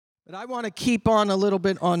But I want to keep on a little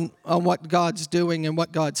bit on what God's doing and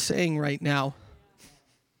what God's saying right now.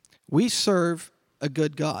 We serve a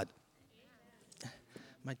good God.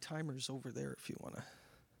 My timer's over there if you want to.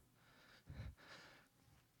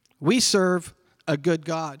 We serve a good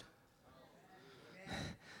God.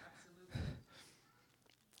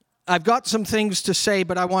 I've got some things to say,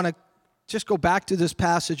 but I want to just go back to this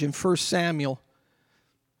passage in 1 Samuel.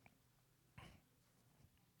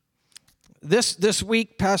 This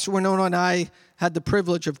week, Pastor Winona and I had the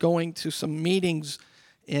privilege of going to some meetings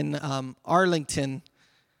in Arlington.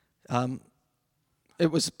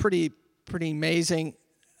 It was pretty amazing.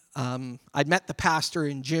 I met the pastor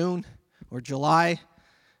in June or July.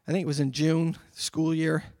 I think it was in June, school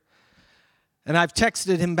year. And I've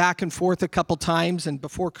texted him back and forth a couple times. And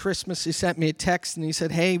before Christmas, he sent me a text and he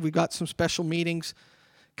said, "Hey, we've got some special meetings.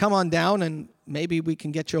 Come on down and maybe we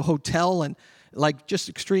can get you a hotel." And just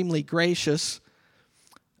extremely gracious.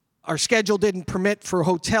 Our schedule didn't permit for a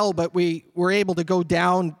hotel, but we were able to go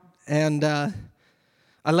down, and I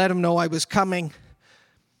let him know I was coming,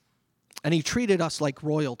 and he treated us like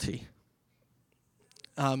royalty.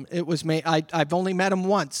 I've only met him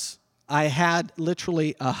once. I had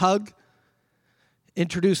literally a hug,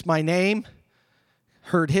 introduced my name,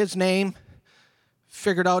 heard his name,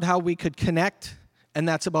 figured out how we could connect, and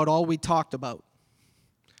that's about all we talked about.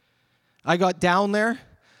 I got down there,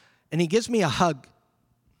 and he gives me a hug.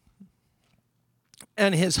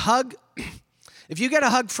 And his hug, if you get a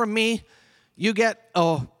hug from me, you get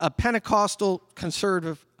a Pentecostal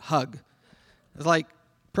conservative hug. It's like,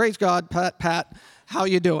 "Praise God, Pat, how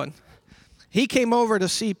you doing?" He came over to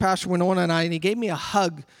see Pastor Winona and I, and he gave me a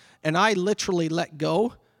hug, and I literally let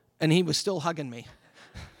go, and he was still hugging me.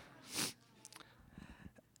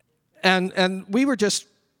 And we were just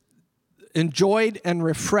enjoyed and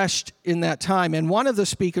refreshed in that time. And one of the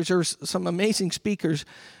speakers, there's some amazing speakers,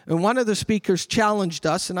 and one of the speakers challenged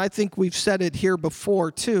us, and I think we've said it here before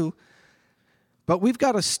too, but we've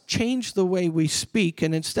got to change the way we speak,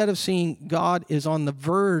 and instead of seeing God is on the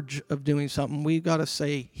verge of doing something, we've got to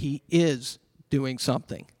say He is doing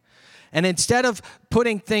something. And instead of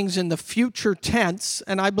putting things in the future tense,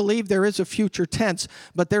 and I believe there is a future tense,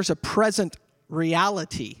 but there's a present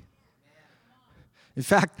reality. In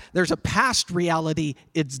fact, there's a past reality,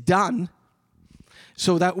 it's done,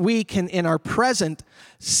 so that we can, in our present,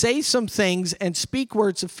 say some things and speak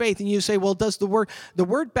words of faith. And you say, "Well, does the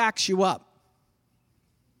word backs you up?"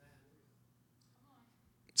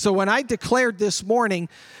 So when I declared this morning,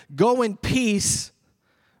 "Go in peace,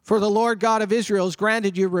 for the Lord God of Israel has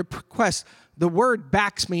granted your request," the word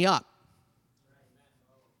backs me up.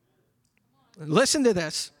 Listen to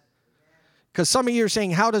this, because some of you are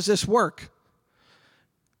saying, "How does this work?"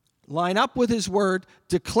 Line up with His word,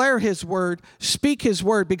 declare His word, speak His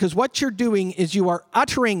word, because what you're doing is you are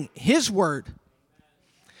uttering His word.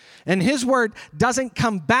 And His word doesn't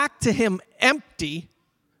come back to Him empty,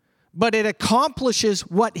 but it accomplishes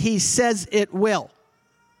what He says it will.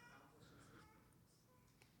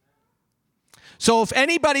 So if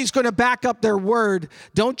anybody's going to back up their word,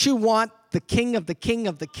 don't you want the king of the king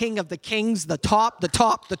of the king of the kings, the top,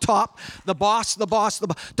 the boss.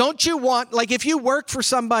 Don't you want, like if you work for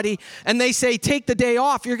somebody and they say, "Take the day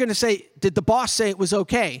off," you're going to say, "Did the boss say it was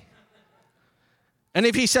okay?" And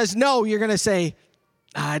if he says no, you're going to say,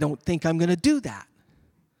 "I don't think I'm going to do that."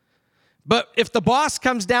 But if the boss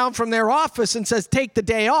comes down from their office and says, "Take the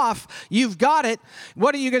day off," you've got it.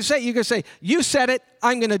 What are you going to say? You're going to say, "You said it,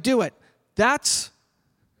 I'm going to do it." That's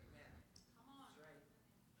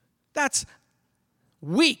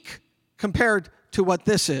weak compared to what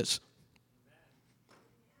this is.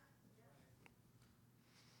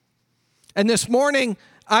 And this morning,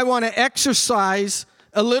 I want to exercise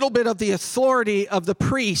a little bit of the authority of the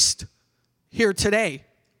priest here today.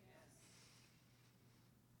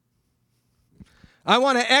 I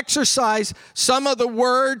want to exercise some of the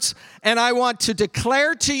words, and I want to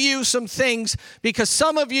declare to you some things, because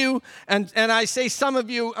some of you, and I say some of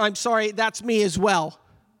you, I'm sorry, that's me as well,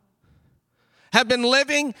 have been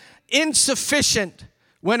living insufficient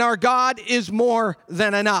when our God is more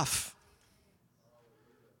than enough.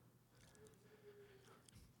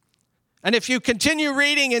 And if you continue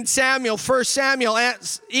reading in Samuel, 1 Samuel,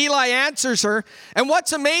 Eli answers her. And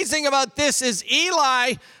what's amazing about this is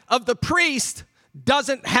Eli of the priest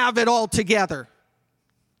doesn't have it all together.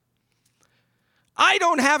 I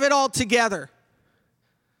don't have it all together.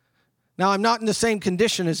 Now, I'm not in the same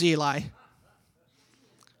condition as Eli.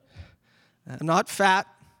 I'm not fat.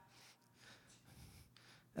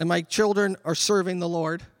 And my children are serving the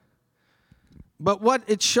Lord. But what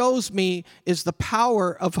it shows me is the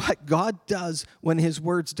power of what God does when His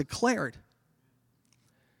word's declared.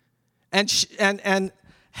 And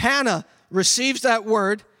Hannah receives that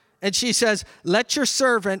word, and she says, let your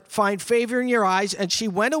servant find favor in your eyes. And she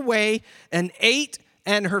went away and ate,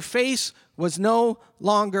 and her face was no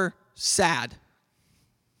longer sad.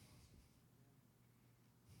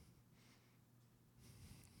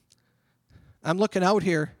 I'm looking out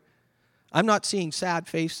here. I'm not seeing sad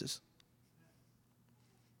faces.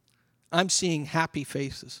 I'm seeing happy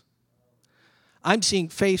faces. I'm seeing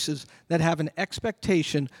faces that have an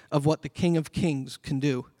expectation of what the King of Kings can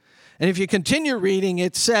do. And if you continue reading,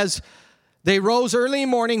 it says, they rose early in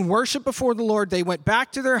the morning, worshiped before the Lord. They went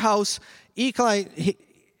back to their house.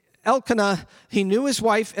 Elkanah, he knew his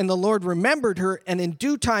wife, and the Lord remembered her, and in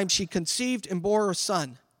due time she conceived and bore a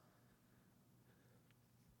son.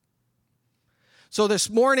 So this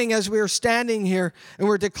morning, as we are standing here and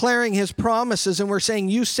we're declaring his promises and we're saying,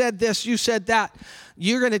 you said this, you said that,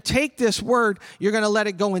 you're going to take this word, you're going to let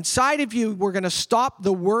it go inside of you. We're going to stop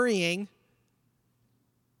the worrying.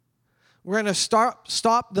 We're going to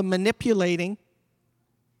stop the manipulating.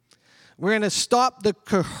 We're going to stop the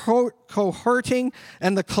cohorting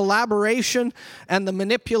and the collaboration and the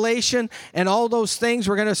manipulation and all those things.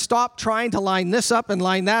 We're going to stop trying to line this up and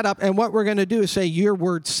line that up. And what we're going to do is say, your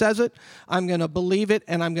word says it. I'm going to believe it,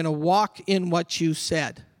 and I'm going to walk in what you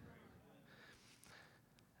said.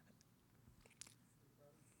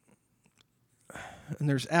 And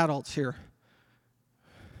there's adults here.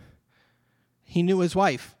 He knew his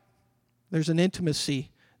wife. There's an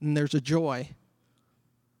intimacy and there's a joy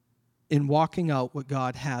in walking out what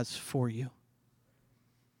God has for you.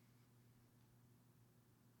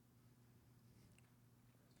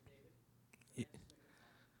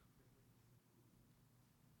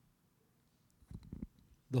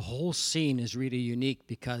 The whole scene is really unique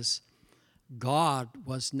because God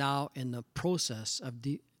was now in the process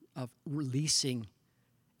of releasing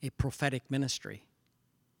a prophetic ministry.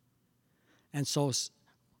 And so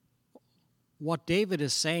what David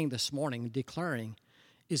is saying this morning, declaring,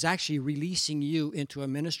 is actually releasing you into a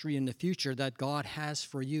ministry in the future that God has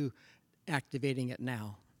for you, activating it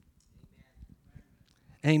now.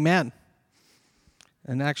 Amen.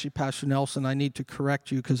 And actually, Pastor Nelson, I need to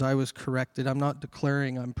correct you because I was corrected. I'm not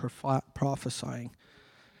declaring, I'm prophesying.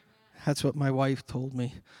 That's what my wife told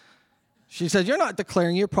me. She said, you're not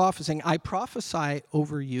declaring, you're prophesying. I prophesy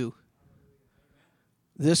over you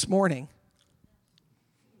this morning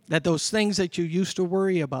that those things that you used to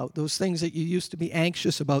worry about, those things that you used to be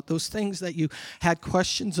anxious about, those things that you had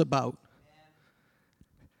questions about,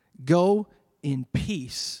 go in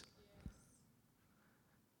peace.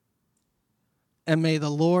 And may the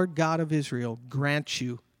Lord God of Israel grant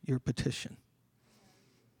you your petition.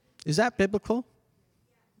 Is that biblical?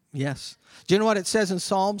 Yes. Do you know what it says in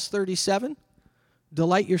Psalms 37?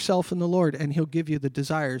 Delight yourself in the Lord, and he'll give you the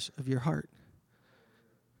desires of your heart.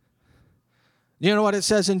 You know what it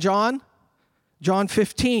says in John? John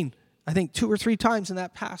 15, I think 2 or 3 times in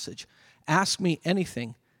that passage. Ask me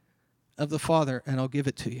anything of the Father, and I'll give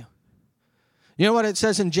it to you. You know what it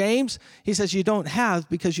says in James? He says, you don't have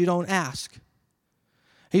because you don't ask.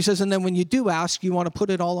 He says, and then when you do ask, you want to put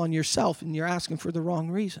it all on yourself, and you're asking for the wrong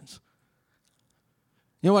reasons.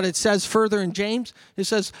 You know what it says further in James? It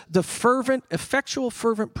says, the effectual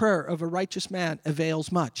fervent prayer of a righteous man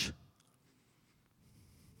avails much.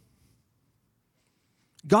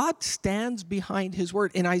 God stands behind his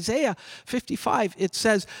word. In Isaiah 55, it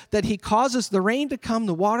says that he causes the rain to come,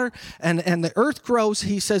 the water, and the earth grows.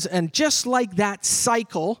 He says, and just like that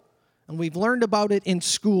cycle, and we've learned about it in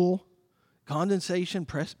school, condensation,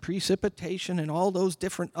 precipitation, and all those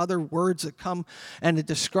different other words that come and to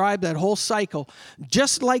describe that whole cycle.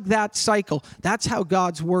 Just like that cycle, that's how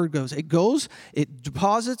God's word goes. It goes, it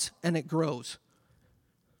deposits, and it grows.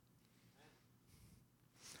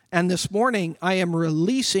 And this morning, I am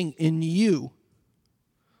releasing in you.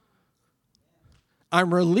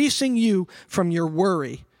 I'm releasing you from your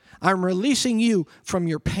worry. I'm releasing you from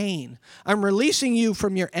your pain. I'm releasing you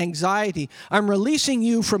from your anxiety. I'm releasing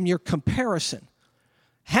you from your comparison.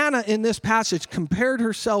 Hannah, in this passage, compared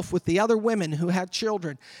herself with the other women who had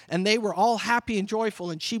children, and they were all happy and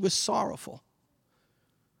joyful, and she was sorrowful.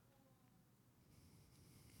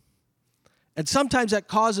 And sometimes that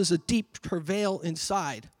causes a deep travail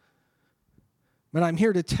inside. But I'm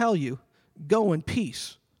here to tell you, go in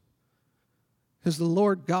peace. Because the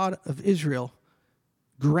Lord God of Israel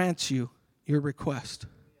grants you your request.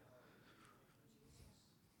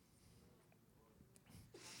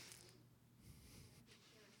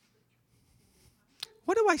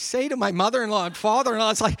 What do I say to my mother-in-law and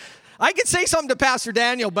father-in-law? It's like, I could say something to Pastor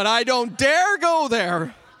Daniel, but I don't dare go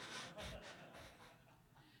there.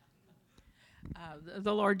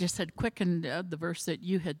 the Lord just had quickened the verse that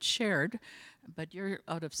you had shared, but you're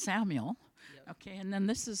out of Samuel. Yep. Okay, and then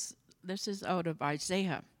this is out of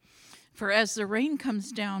Isaiah. For as the rain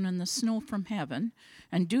comes down and the snow from heaven,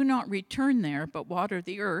 and do not return there, but water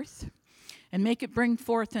the earth, and make it bring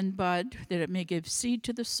forth and bud, that it may give seed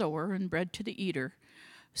to the sower and bread to the eater,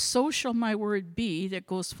 so shall my word be that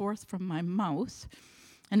goes forth from my mouth,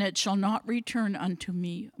 and it shall not return unto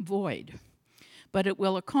me void, but it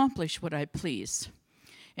will accomplish what I please,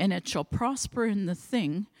 and it shall prosper in the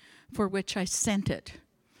thing for which I sent it.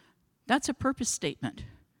 That's a purpose statement.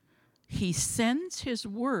 He sends his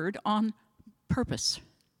word on purpose.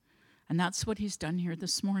 And that's what he's done here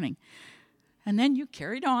this morning. And then you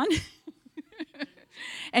carried on.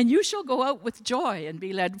 And you shall go out with joy and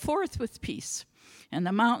be led forth with peace. And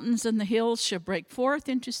the mountains and the hills shall break forth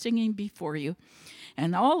into singing before you.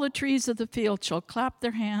 And all the trees of the field shall clap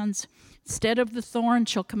their hands. Instead of the thorn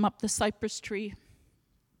shall come up the cypress tree.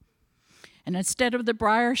 And instead of the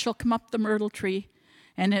briar shall come up the myrtle tree.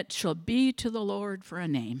 And it shall be to the Lord for a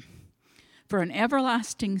name, for an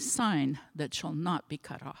everlasting sign that shall not be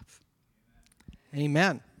cut off.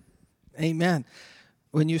 Amen. Amen.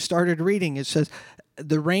 When you started reading, it says,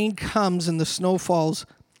 the rain comes and the snow falls,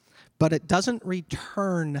 but it doesn't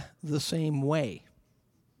return the same way.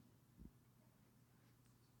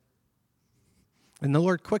 And the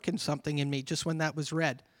Lord quickened something in me just when that was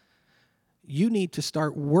read. You need to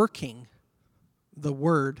start working the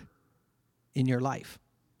word in your life.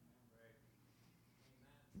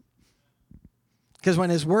 Because when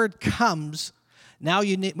his word comes, now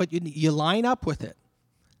you line up with it.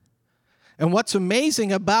 And what's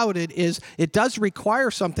amazing about it is it does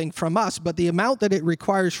require something from us, but the amount that it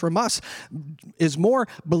requires from us is more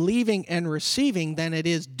believing and receiving than it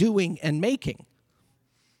is doing and making.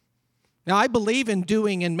 Now, I believe in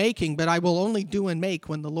doing and making, but I will only do and make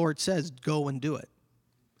when the Lord says, go and do it.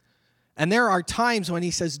 And there are times when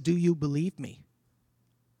he says, do you believe me?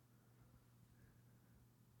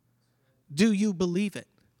 Do you believe it?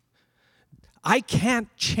 I can't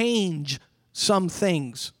change some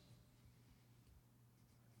things.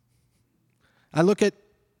 I look at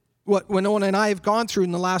what Winona and I have gone through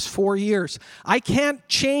in the last 4 years. I can't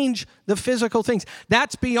change the physical things.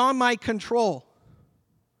 That's beyond my control.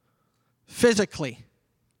 Physically.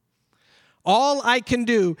 All I can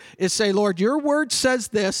do is say, Lord, your word says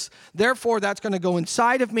this, therefore that's going to go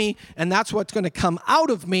inside of me, and that's what's going to come out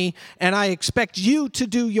of me, and I expect you to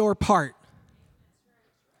do your part.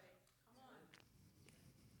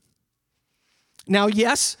 Now,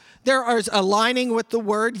 yes, there is aligning with the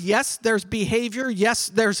word. Yes, there's behavior. Yes,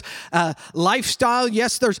 there's lifestyle.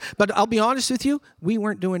 Yes, but I'll be honest with you, we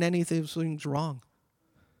weren't doing any of those things wrong.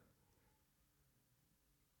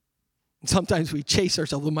 Sometimes we chase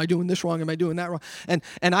ourselves. Am I doing this wrong? Am I doing that wrong? And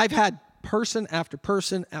I've had person after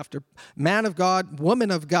man of God,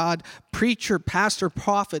 woman of God, preacher, pastor,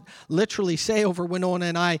 prophet, literally say over Winona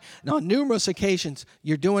and I on numerous occasions,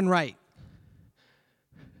 you're doing right.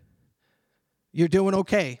 You're doing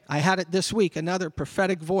okay. I had it this week. Another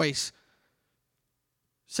prophetic voice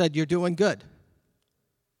said, you're doing good.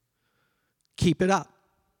 Keep it up.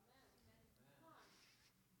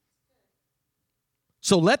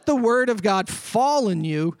 So let the word of God fall in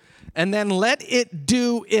you, and then let it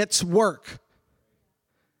do its work.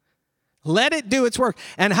 Let it do its work.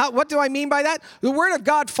 And what do I mean by that? The word of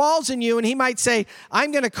God falls in you, and he might say,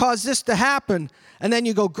 I'm going to cause this to happen. And then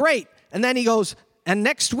you go, great. And then he goes, and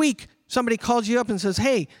next week, somebody calls you up and says,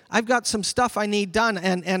 hey, I've got some stuff I need done,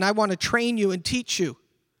 and I want to train you and teach you.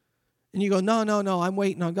 And you go, no, I'm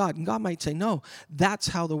waiting on God. And God might say, no, that's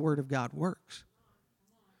how the word of God works.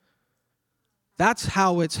 That's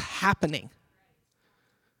how it's happening.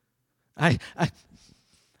 I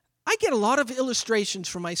get a lot of illustrations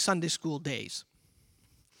from my Sunday school days.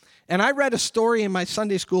 And I read a story in my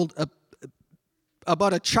Sunday school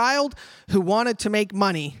about a child who wanted to make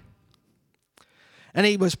money. And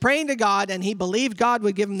he was praying to God, and he believed God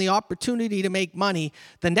would give him the opportunity to make money.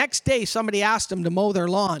 The next day, somebody asked him to mow their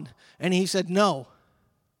lawn, and he said no.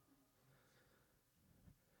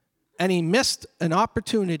 And he missed an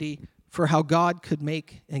opportunity for how God could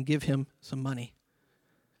make and give him some money.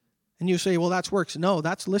 And you say, well, that's works. No,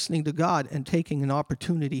 that's listening to God and taking an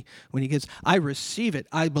opportunity when he gives. I receive it.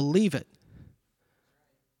 I believe it.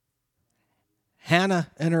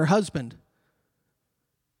 Hannah and her husband,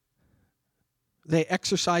 they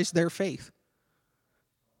exercised their faith.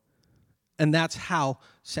 And that's how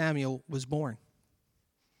Samuel was born.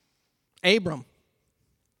 Abram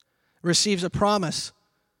receives a promise,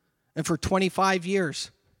 and for 25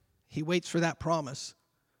 years, he waits for that promise.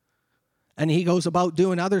 And he goes about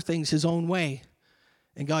doing other things his own way.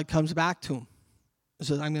 And God comes back to him. He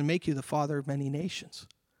says, I'm going to make you the father of many nations.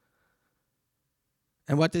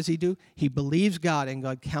 And what does he do? He believes God, and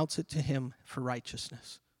God counts it to him for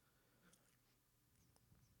righteousness.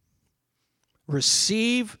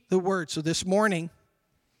 Receive the word. So this morning,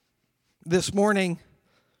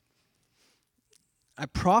 I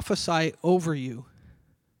prophesy over you.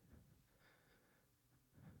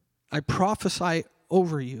 I prophesy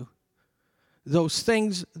over you those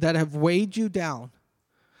things that have weighed you down,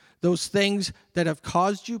 those things that have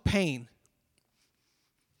caused you pain,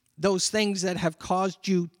 those things that have caused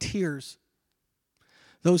you tears,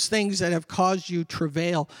 those things that have caused you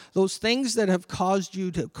travail, those things that have caused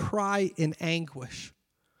you to cry in anguish,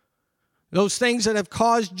 those things that have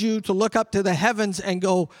caused you to look up to the heavens and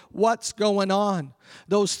go, what's going on?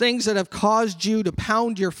 Those things that have caused you to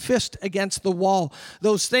pound your fist against the wall,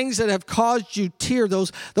 those things that have caused you tear,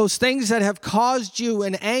 those things that have caused you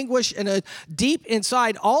an anguish and a deep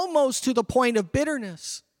inside, almost to the point of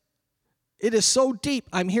bitterness. It is so deep.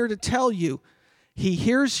 I'm here to tell you, he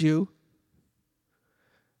hears you.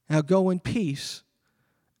 Now go in peace,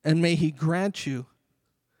 and may he grant you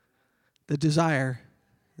the desire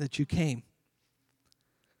that you came.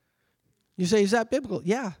 You say, is that biblical?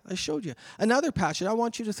 Yeah, I showed you. Another passage, I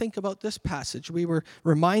want you to think about this passage. We were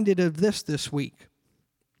reminded of this week.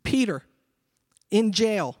 Peter in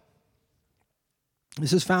jail.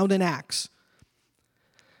 This is found in Acts.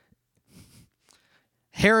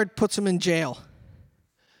 Herod puts him in jail.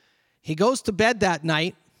 He goes to bed that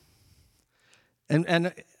night,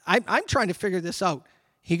 and I'm trying to figure this out.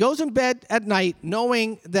 He goes in bed at night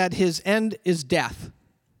knowing that his end is death.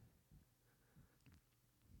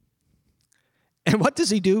 And what does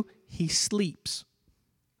he do? He sleeps.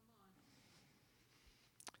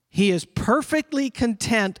 He is perfectly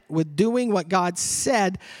content with doing what God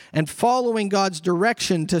said and following God's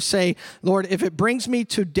direction to say, Lord, if it brings me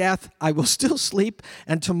to death, I will still sleep,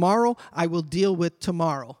 and tomorrow I will deal with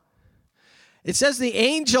tomorrow. It says the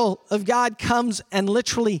angel of God comes and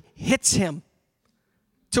literally hits him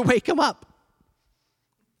to wake him up.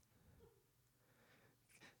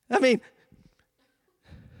 I mean,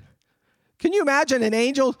 can you imagine an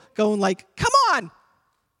angel going like, come on,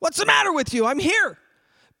 what's the matter with you? I'm here.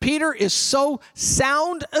 Peter is so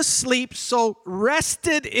sound asleep, so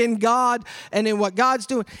rested in God and in what God's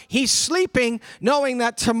doing. He's sleeping knowing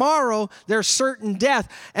that tomorrow there's certain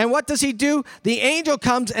death. And what does he do? The angel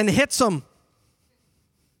comes and hits him.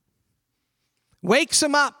 Wakes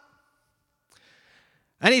him up.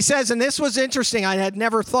 And he says, and this was interesting, I had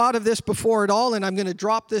never thought of this before at all, and I'm going to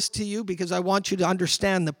drop this to you because I want you to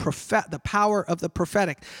understand the power of the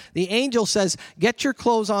prophetic. The angel says, get your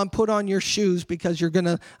clothes on, put on your shoes, because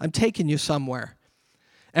I'm taking you somewhere.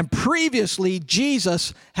 And previously,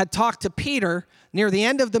 Jesus had talked to Peter near the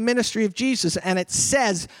end of the ministry of Jesus, and it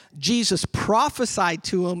says Jesus prophesied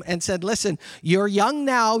to him and said, listen, you're young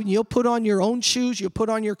now, you'll put on your own shoes, you'll put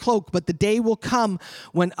on your cloak, but the day will come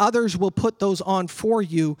when others will put those on for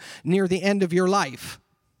you near the end of your life.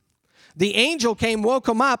 The angel came, woke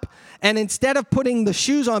him up, and instead of putting the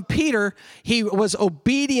shoes on Peter, he was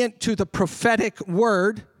obedient to the prophetic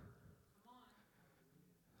word.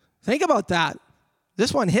 Think about that.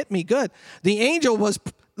 This one hit me good. The angel was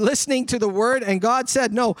listening to the word, and God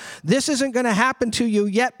said, no, this isn't going to happen to you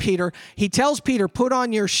yet, Peter. He tells Peter, put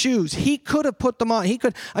on your shoes. He could have put them on.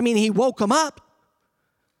 He woke him up.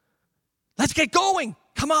 Let's get going.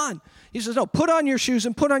 Come on. He says, no, put on your shoes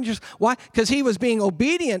and put on your... Why? Because he was being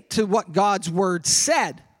obedient to what God's word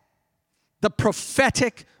said. The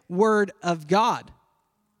prophetic word of God.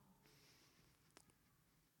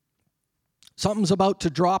 Something's about to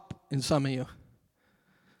drop in some of you.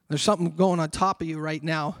 There's something going on top of you right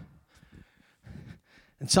now.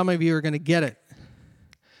 And some of you are going to get it.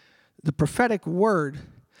 The prophetic word,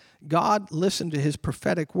 God listened to his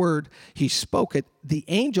prophetic word. He spoke it. The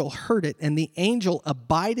angel heard it, and the angel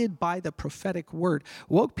abided by the prophetic word.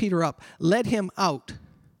 Woke Peter up, led him out.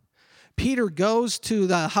 Peter goes to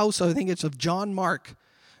the house, I think it's of John Mark,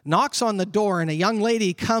 knocks on the door, and a young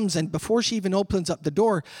lady comes, and before she even opens up the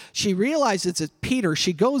door, she realizes it's Peter.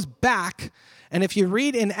 She goes back. And if you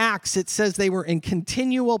read in Acts, it says they were in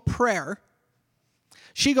continual prayer.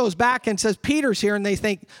 She goes back and says, Peter's here, and they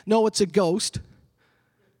think, no, it's a ghost.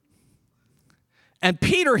 And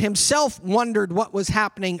Peter himself wondered what was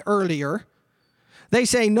happening earlier. They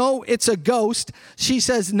say, no, it's a ghost. She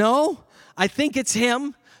says, no, I think it's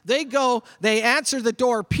him. They go, they answer the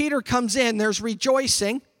door. Peter comes in, there's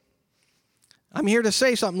rejoicing. I'm here to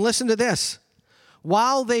say something. Listen to this.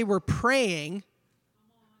 While they were praying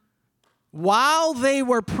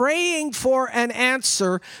for an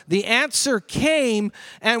answer, the answer came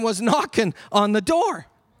and was knocking on the door.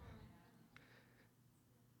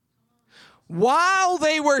 While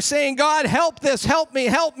they were saying, God, help this, help me,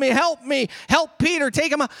 help me, help me, help Peter,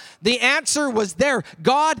 take him out, the answer was there.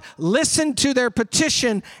 God listened to their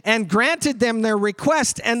petition and granted them their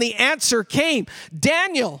request, and the answer came.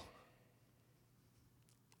 Daniel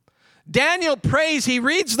prays, he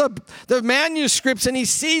reads the manuscripts, and he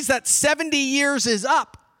sees that 70 years is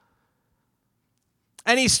up.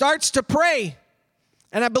 And he starts to pray.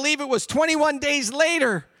 And I believe it was 21 days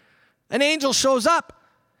later, an angel shows up.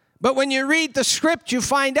 But when you read the script, you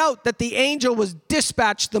find out that the angel was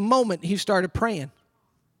dispatched the moment he started praying.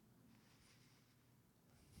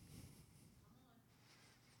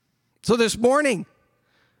 So this morning,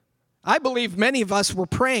 I believe many of us were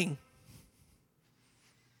praying.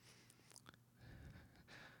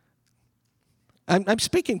 I'm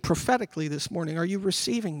speaking prophetically this morning. Are you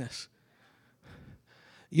receiving this?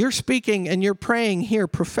 You're speaking and you're praying here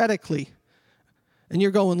prophetically. And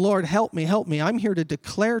you're going, Lord, help me, help me. I'm here to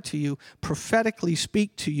declare to you, prophetically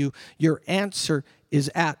speak to you, your answer is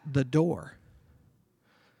at the door.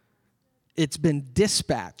 It's been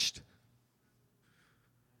dispatched.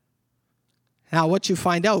 Now, what you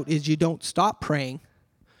find out is you don't stop praying.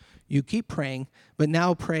 You keep praying, but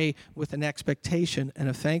now pray with an expectation and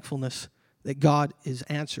a thankfulness that God has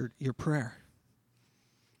answered your prayer.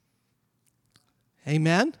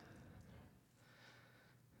 Amen?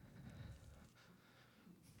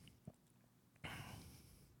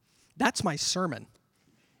 That's my sermon.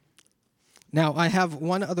 Now, I have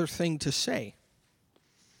one other thing to say.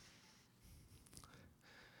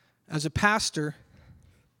 As a pastor,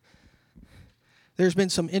 there's been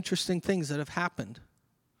some interesting things that have happened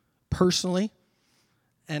personally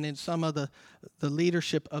and in some of the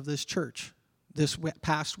leadership of this church this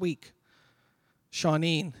past week.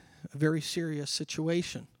 Shawneen, a very serious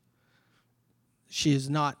situation. She is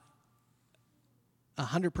not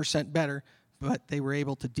 100% better, but they were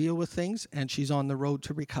able to deal with things, and she's on the road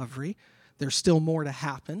to recovery. There's still more to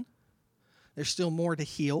happen. There's still more to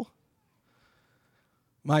heal.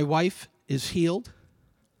 My wife is healed.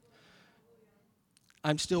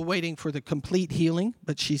 I'm still waiting for the complete healing,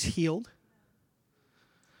 but she's healed.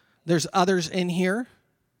 There's others in here.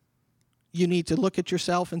 You need to look at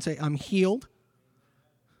yourself and say, I'm healed.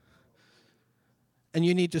 And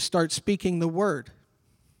you need to start speaking the word.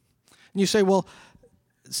 And you say, well,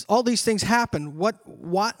 all these things happen. What,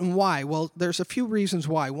 and why? Well, there's a few reasons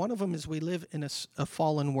why. One of them is we live in a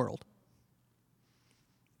fallen world.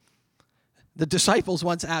 The disciples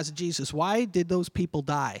once asked Jesus, why did those people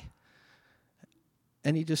die?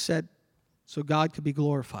 And he just said, so God could be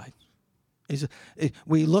glorified. He said,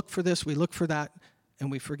 we look for this, we look for that,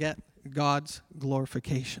 and we forget God's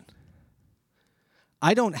glorification.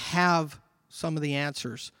 I don't have some of the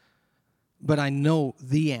answers, but I know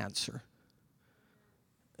the answer.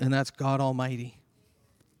 And that's God Almighty.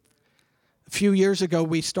 A few years ago,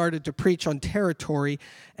 we started to preach on territory,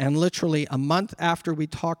 and literally a month after we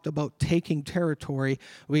talked about taking territory,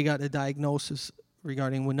 we got a diagnosis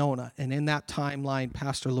regarding Winona. And in that timeline,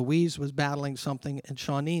 Pastor Louise was battling something, and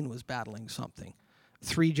Shawneen was battling something.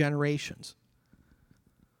 3 generations.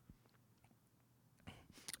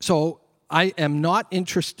 So I am not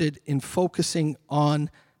interested in focusing on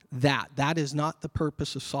that. That is not the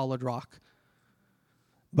purpose of Solid Rock.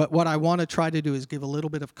 But what I want to try to do is give a little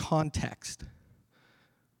bit of context.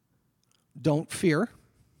 Don't fear.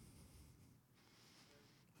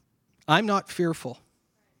 I'm not fearful.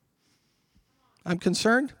 I'm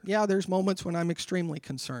concerned. Yeah, there's moments when I'm extremely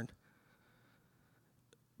concerned.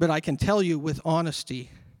 But I can tell you with honesty,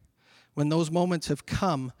 when those moments have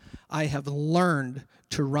come, I have learned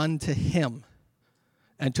to run to Him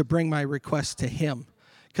and to bring my request to Him,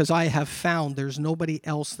 because I have found there's nobody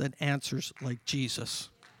else that answers like Jesus.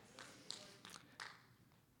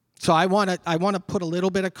 So I want to put a little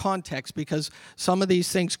bit of context, because some of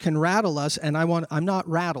these things can rattle us, and I'm not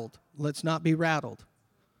rattled. Let's not be rattled.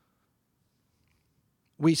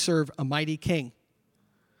 We serve a mighty King.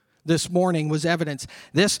 This morning was evidence.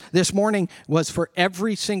 This morning was for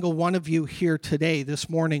every single one of you here today. This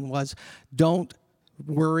morning was, don't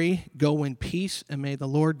worry, go in peace, and may the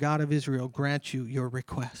Lord God of Israel grant you your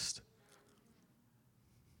request.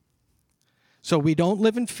 So we don't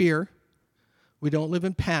live in fear. We don't live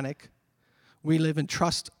in panic. We live in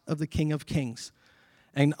trust of the King of Kings.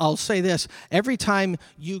 And I'll say this, every time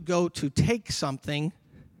you go to take something,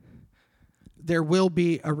 there will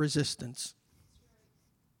be a resistance.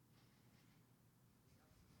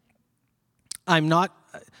 I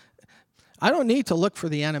don't need to look for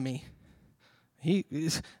the enemy.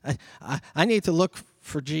 I need to look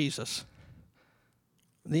for Jesus.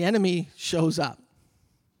 The enemy shows up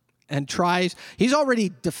and tries. He's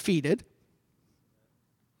already defeated.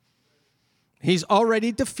 He's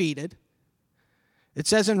already defeated. It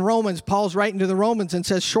says in Romans, Paul's writing to the Romans and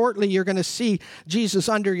says, shortly you're going to see Jesus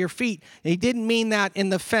under your feet. And he didn't mean that in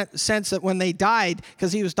the sense that when they died,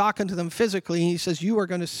 because he was talking to them physically, he says, you are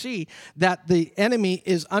going to see that the enemy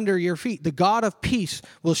is under your feet. The God of peace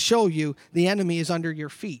will show you the enemy is under your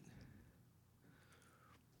feet.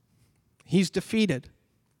 He's defeated.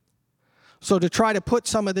 So to try to put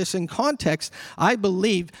some of this in context, I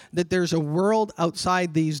believe that there's a world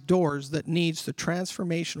outside these doors that needs the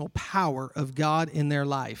transformational power of God in their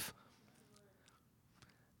life.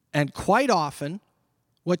 And quite often,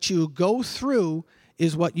 what you go through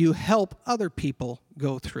is what you help other people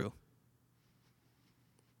go through.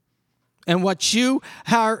 And what you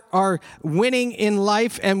are winning in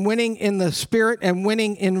life and winning in the Spirit and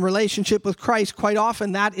winning in relationship with Christ, quite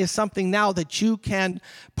often that is something now that you can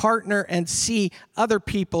partner and see other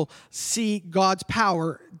people see God's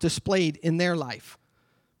power displayed in their life.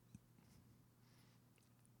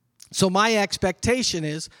 So my expectation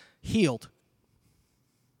is healed,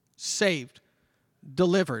 saved,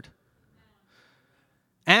 delivered.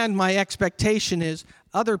 And my expectation is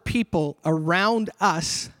other people around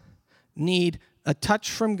us need a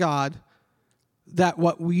touch from God, that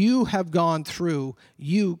what you have gone through,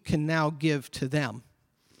 you can now give to them.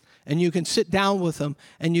 And you can sit down with them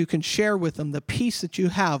and you can share with them the peace that you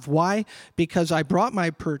have. Why? Because I brought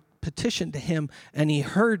my petition to him and he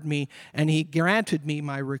heard me and he granted me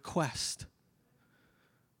my request.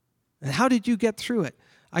 And how did you get through it?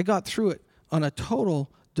 I got through it on a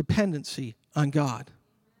total dependency on God.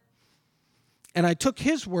 And I took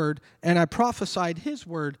his word and I prophesied his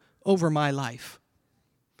word over my life.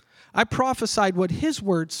 I prophesied what his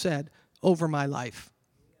word said over my life.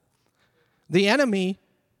 The enemy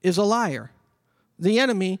is a liar. The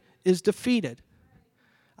enemy is defeated.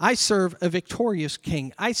 I serve a victorious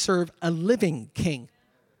king. I serve a living king.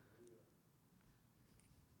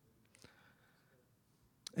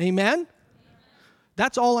 Amen?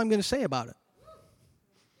 That's all I'm going to say about it.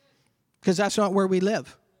 Because that's not where we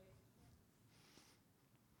live.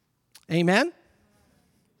 Amen?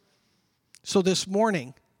 So this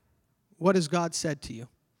morning, what has God said to you?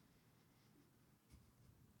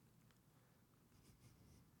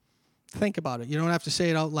 Think about it. You don't have to say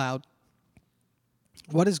it out loud.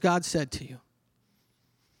 What has God said to you?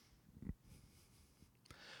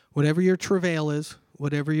 Whatever your travail is,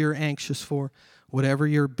 whatever you're anxious for, whatever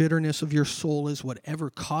your bitterness of your soul is, whatever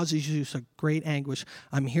causes you such great anguish,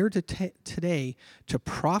 I'm here today to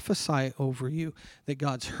prophesy over you that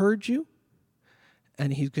God's heard you,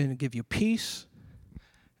 and he's going to give you peace,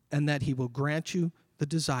 and that he will grant you the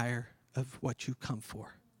desire of what you come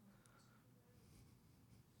for.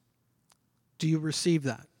 Do you receive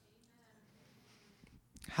that?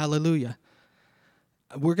 Hallelujah.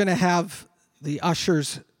 We're going to have the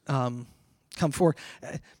ushers come forward.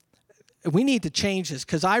 We need to change this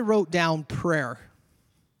because I wrote down prayer.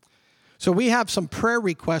 So we have some prayer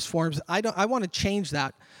request forms. I want to change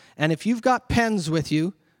that. And if you've got pens with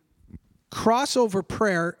you, cross over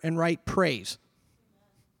prayer and write praise.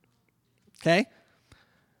 Okay?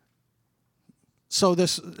 So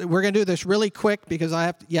we're going to do this really quick because I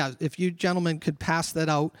have to, if you gentlemen could pass that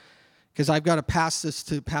out, because I've got to pass this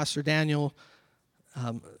to Pastor Daniel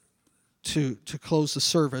to close the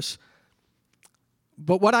service.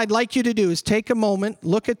 But what I'd like you to do is take a moment,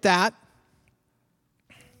 look at that,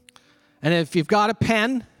 and if you've got a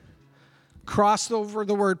pen, cross over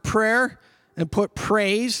the word prayer and put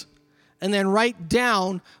praise, and then write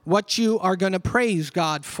down what you are going to praise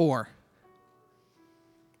God for.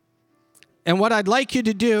 And what I'd like you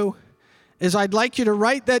to do is I'd like you to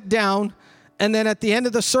write that down, and then at the end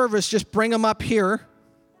of the service, just bring them up here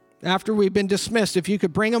after we've been dismissed. If you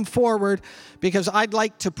could bring them forward, because I'd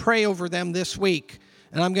like to pray over them this week.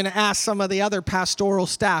 And I'm going to ask some of the other pastoral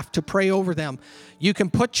staff to pray over them. You can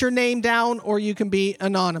put your name down or you can be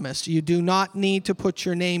anonymous. You do not need to put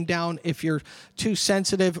your name down if you're too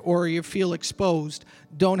sensitive or you feel exposed.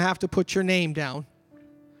 Don't have to put your name down.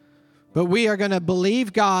 But we are going to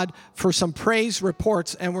believe God for some praise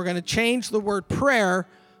reports, and we're going to change the word prayer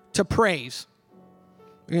to praise.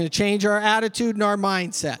 We're going to change our attitude and our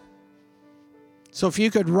mindset. So if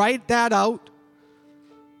you could write that out,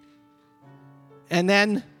 and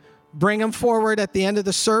then bring them forward at the end of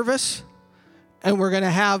the service. And we're going to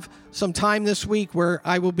have some time this week where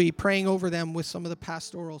I will be praying over them with some of the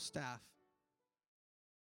pastoral staff.